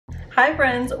Hi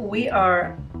friends, we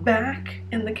are back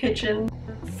in the kitchen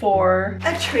for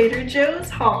a Trader Joe's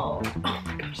haul. Oh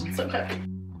my gosh, it's so heavy.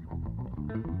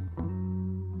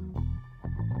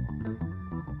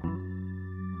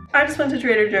 I just went to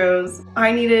Trader Joe's.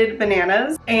 I needed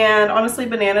bananas, and honestly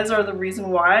bananas are the reason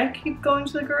why I keep going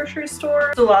to the grocery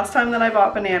store. The last time that I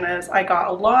bought bananas, I got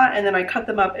a lot and then I cut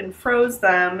them up and froze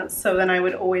them, so then I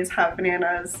would always have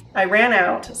bananas. I ran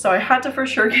out, so I had to for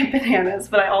sure get bananas,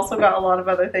 but I also got a lot of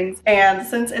other things. And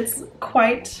since it's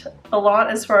quite a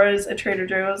lot as far as a Trader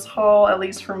Joe's haul, at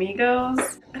least for me goes,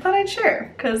 I thought I'd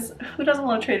share, because who doesn't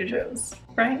love Trader Joe's,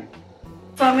 right?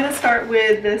 So I'm gonna start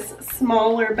with this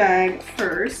smaller bag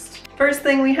first. First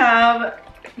thing we have,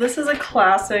 this is a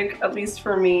classic, at least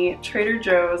for me, Trader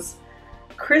Joe's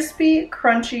crispy,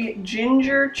 crunchy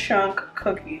ginger chunk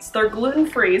cookies. They're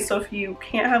gluten-free, so if you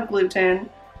can't have gluten,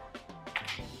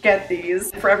 get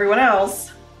these. For everyone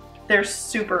else, they're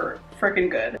super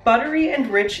freaking good. Buttery and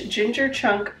rich ginger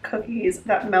chunk cookies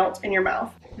that melt in your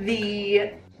mouth.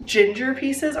 The ginger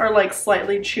pieces are like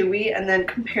slightly chewy, and then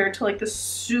compared to like the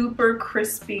super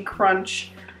crispy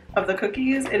crunch of the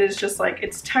cookies, it is just like,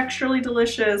 it's texturally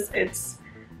delicious, it's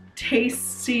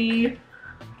tasty.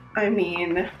 I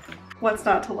mean, what's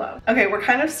not to love? Okay, we're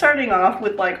kind of starting off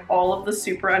with like all of the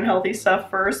super unhealthy stuff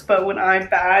first, but when I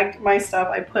bagged my stuff,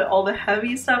 I put all the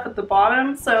heavy stuff at the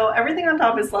bottom, so everything on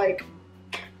top is like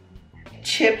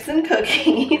chips and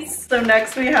cookies. So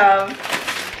next we have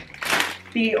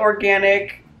the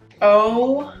organic,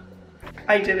 oh,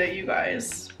 I did it, you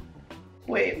guys.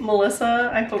 Wait, Melissa,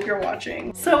 I hope you're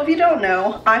watching. So if you don't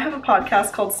know, I have a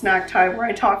podcast called Snack Time where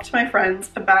I talk to my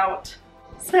friends about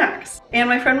snacks. And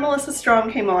my friend Melissa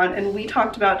Strong came on and we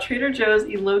talked about Trader Joe's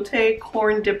elote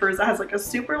corn dippers that has like a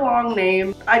super long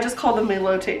name. I just call them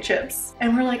elote chips.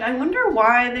 And we're like, I wonder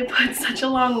why they put such a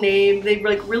long name. They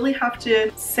like really have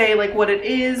to say like what it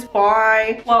is,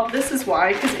 why. Well, this is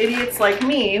why, because idiots like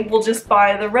me will just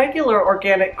buy the regular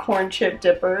organic corn chip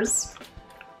dippers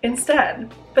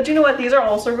instead. But you know what? These are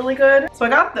also really good. So I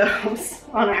got those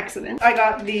on accident. I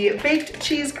got the baked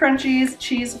cheese crunchies,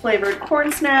 cheese flavored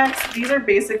corn snacks. These are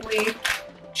basically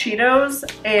Cheetos,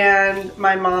 and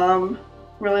my mom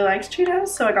really likes Cheetos,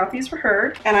 so I got these for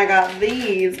her. And I got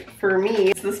these for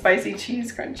me. It's the spicy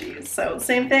cheese crunchies. So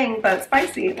same thing, but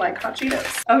spicy like hot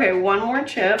Cheetos. Okay, one more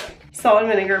chip. Salt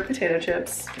and vinegar potato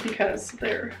chips, because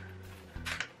they're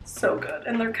so good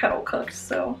and they're kettle cooked,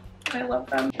 so I love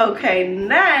them. Okay,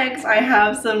 next I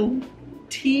have some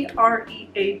TREATS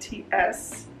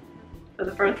for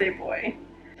the birthday boy.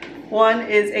 One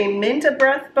is a mint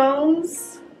breath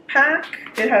bones pack.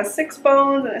 It has 6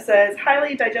 bones and it says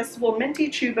highly digestible minty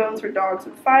chew bones for dogs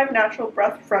with 5 natural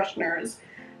breath fresheners: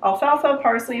 alfalfa,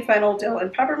 parsley, fennel, dill,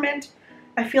 and peppermint.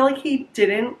 I feel like he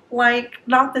didn't like,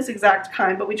 not this exact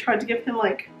kind, but we tried to give him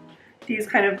like these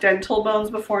kind of dental bones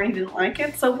before and he didn't like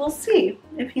it, so we'll see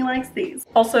if he likes these.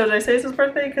 Also, did I say it's his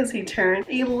birthday? Because he turned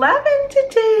 11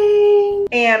 today.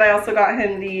 And I also got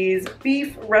him these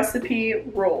beef recipe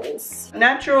rolls.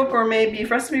 Natural gourmet beef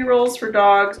recipe rolls for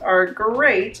dogs are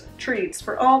great treats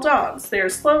for all dogs. They are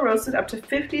slow roasted up to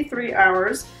 53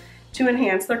 hours to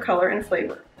enhance their color and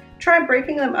flavor. Try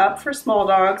breaking them up for small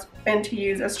dogs and to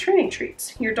use as training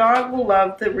treats. Your dog will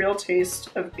love the real taste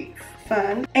of beef.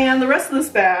 Fun. And the rest of this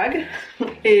bag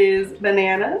is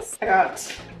bananas. I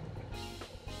got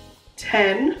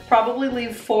 10. Probably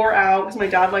leave 4 out because my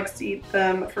dad likes to eat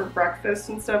them for breakfast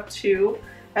and stuff too.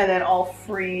 And then I'll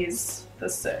freeze the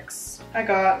 6. I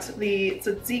got the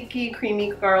Tzatziki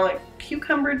creamy garlic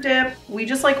cucumber dip. We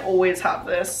just like always have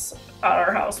this at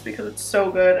our house because it's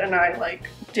so good, and I like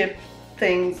dip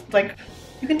things, like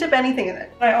you can dip anything in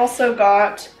it. I also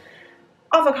got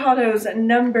Avocado's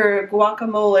number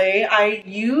guacamole. I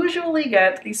usually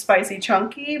get the spicy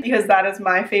chunky because that is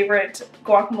my favorite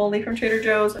guacamole from Trader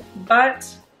Joe's,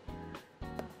 but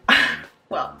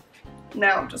well,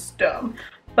 now I'm just dumb.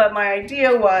 But my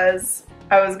idea was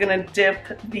I was gonna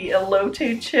dip the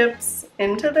elote chips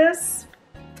into this.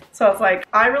 So I was like,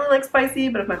 I really like spicy,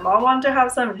 but if my mom wanted to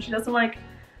have some and she doesn't like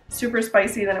super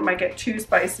spicy, then it might get too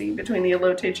spicy between the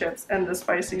elote chips and the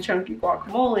spicy chunky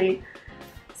guacamole.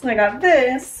 So I got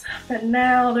this, but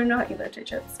now they're not elote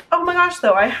chips. Oh my gosh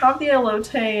though, I have the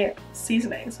elote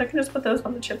seasoning, so I can just put those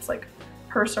on the chips like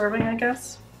per serving, I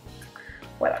guess.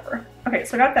 Whatever. Okay,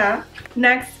 so I got that.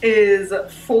 Next is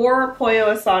 4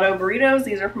 Pollo Asado burritos.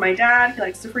 These are for my dad. He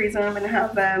likes to freeze them and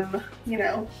have them, you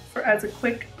know, as a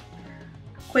quick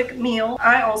meal.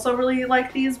 I also really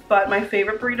like these, but my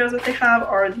favorite burritos that they have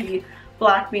are the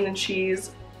black bean and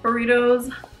cheese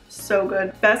burritos. So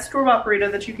good. Best store-bought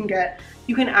burrito that you can get.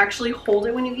 You can actually hold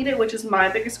it when you eat it, which is my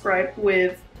biggest gripe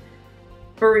with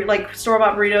like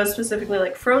store-bought burritos, specifically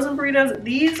like frozen burritos.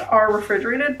 These are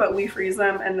refrigerated, but we freeze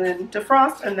them and then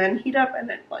defrost and then heat up, and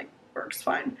it like works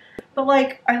fine. But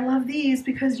like, I love these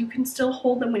because you can still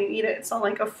hold them when you eat it. It's not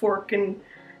like a fork and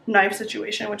knife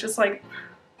situation, which is like,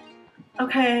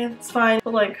 okay, it's fine.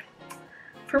 But like,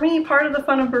 for me, part of the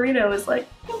fun of burrito is like,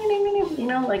 you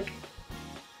know, like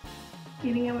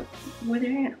eating it with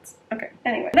your hands. Okay,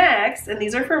 anyway. Next, and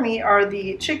these are for me, are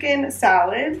the chicken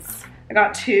salads. I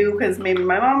got 2 because maybe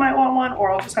my mom might want one,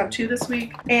 or I'll just have 2 this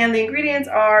week. And the ingredients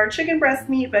are chicken breast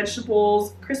meat,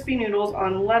 vegetables, crispy noodles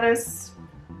on lettuce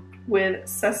with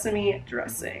sesame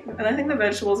dressing. And I think the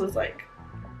vegetables is like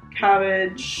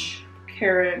cabbage,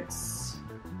 carrots,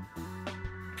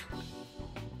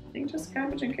 I think just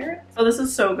cabbage and carrots. Oh, this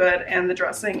is so good, and the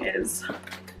dressing is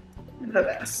the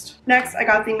best. Next, I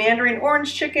got the Mandarin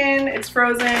orange chicken. It's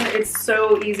frozen. It's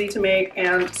so easy to make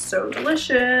and so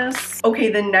delicious.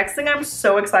 Okay, the next thing, I'm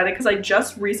so excited because I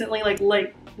just recently,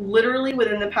 like literally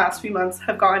within the past few months,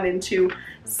 have gotten into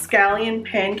Scallion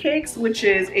Pancakes, which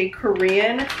is a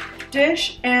Korean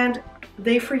dish, and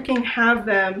they freaking have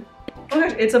them. Oh my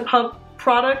gosh, it's a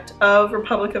product of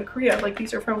Republic of Korea. Like,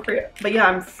 these are from Korea. But yeah,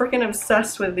 I'm freaking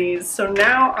obsessed with these. So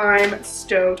now I'm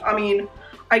stoked. I mean,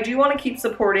 I do want to keep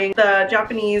supporting the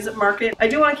Japanese market. I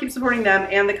do want to keep supporting them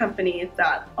and the company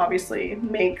that obviously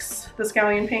makes the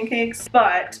Scallion pancakes.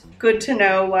 But good to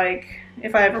know, like,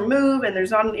 if I ever move and there's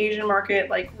not an Asian market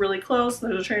like really close,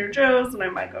 and there's a Trader Joe's, then I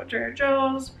might go to Trader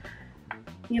Joe's,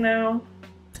 you know.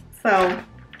 So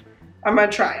I'm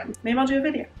gonna try them. Maybe I'll do a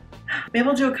video. Maybe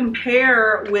I'll do a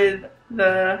compare with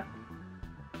the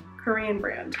Korean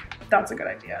brand. That's a good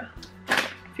idea.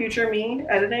 Future me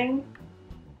editing.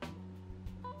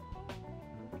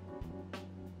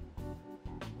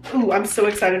 Ooh, I'm so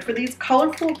excited for these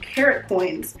colorful carrot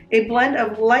coins. A blend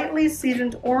of lightly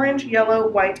seasoned orange, yellow,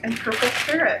 white, and purple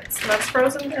carrots. And that's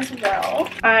frozen as well.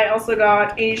 I also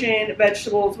got Asian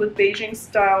vegetables with Beijing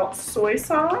style soy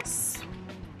sauce.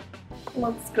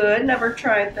 Looks good. Never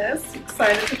tried this.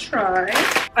 Excited to try.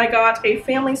 I got a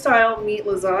family style meat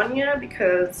lasagna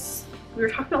because we were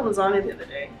talking about lasagna the other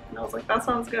day. And I was like, that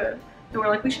sounds good. And we're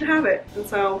like, we should have it. And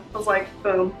so I was like,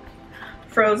 boom.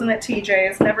 Frozen at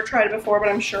TJ's. Never tried it before, but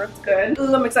I'm sure it's good.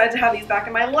 Ooh, I'm excited to have these back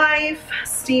in my life.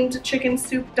 Steamed chicken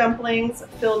soup dumplings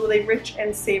filled with a rich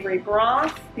and savory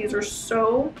broth. These are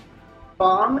so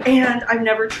bomb. And I've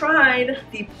never tried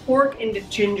the pork and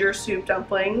ginger soup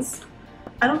dumplings.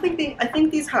 I don't think I think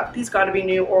these gotta be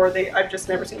new, or I've just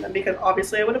never seen them, because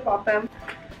obviously I would have bought them.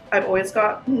 I've always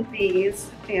gotten these,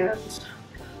 and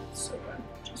so good.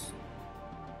 Just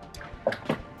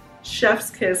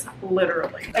chef's kiss,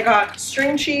 literally. I got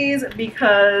string cheese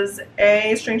because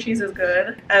A, string cheese is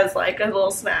good as like a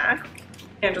little snack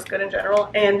and just good in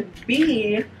general, and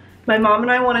B, my mom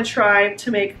and I want to try to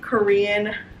make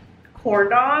Korean corn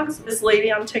dogs. This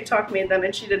lady on TikTok made them,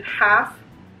 and she did half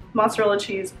mozzarella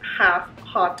cheese, half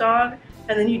hot dog,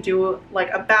 and then you do like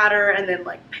a batter and then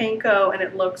like panko, and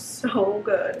it looks so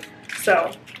good.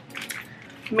 So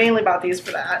mainly bought these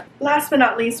for that. Last but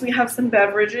not least, we have some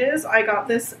beverages. I got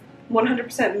this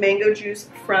 100% mango juice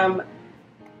from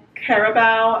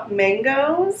Carabao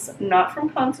Mangoes, not from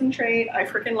concentrate. I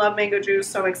freaking love mango juice,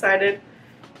 so I'm excited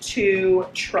to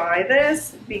try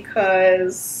this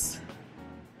because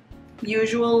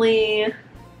usually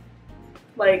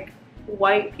like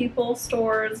white people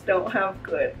stores don't have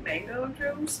good mango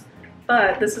juice,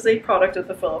 but this is a product of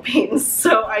the Philippines,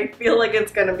 so I feel like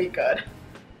it's gonna be good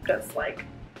because like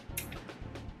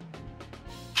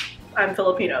I'm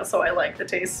Filipino, so I like the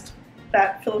taste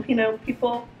that Filipino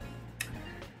people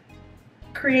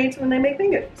create when they make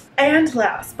mango juice. And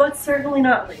last but certainly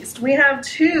not least, we have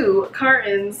 2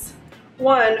 cartons,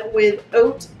 one with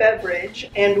Oat Beverage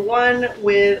and one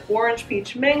with orange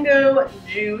peach mango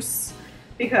juice,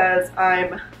 because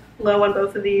I'm low on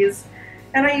both of these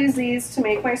and I use these to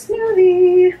make my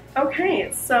smoothie.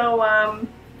 Okay, so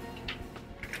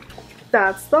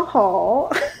that's the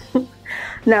haul.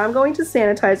 Now I'm going to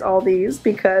sanitize all these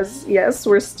because yes,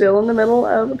 we're still in the middle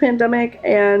of a pandemic,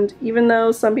 and even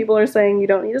though some people are saying you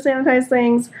don't need to sanitize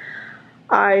things,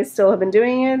 I still have been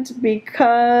doing it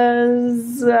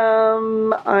because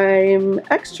I'm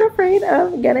extra afraid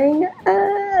of getting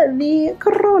the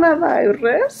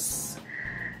coronavirus.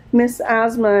 Miss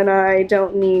Asthma and I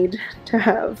don't need to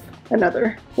have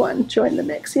another one join the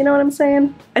mix. You know what I'm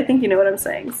saying? I think you know what I'm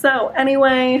saying. So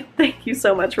anyway, thank you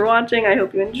so much for watching. I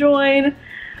hope you enjoyed,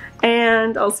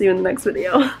 and I'll see you in the next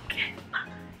video. Okay.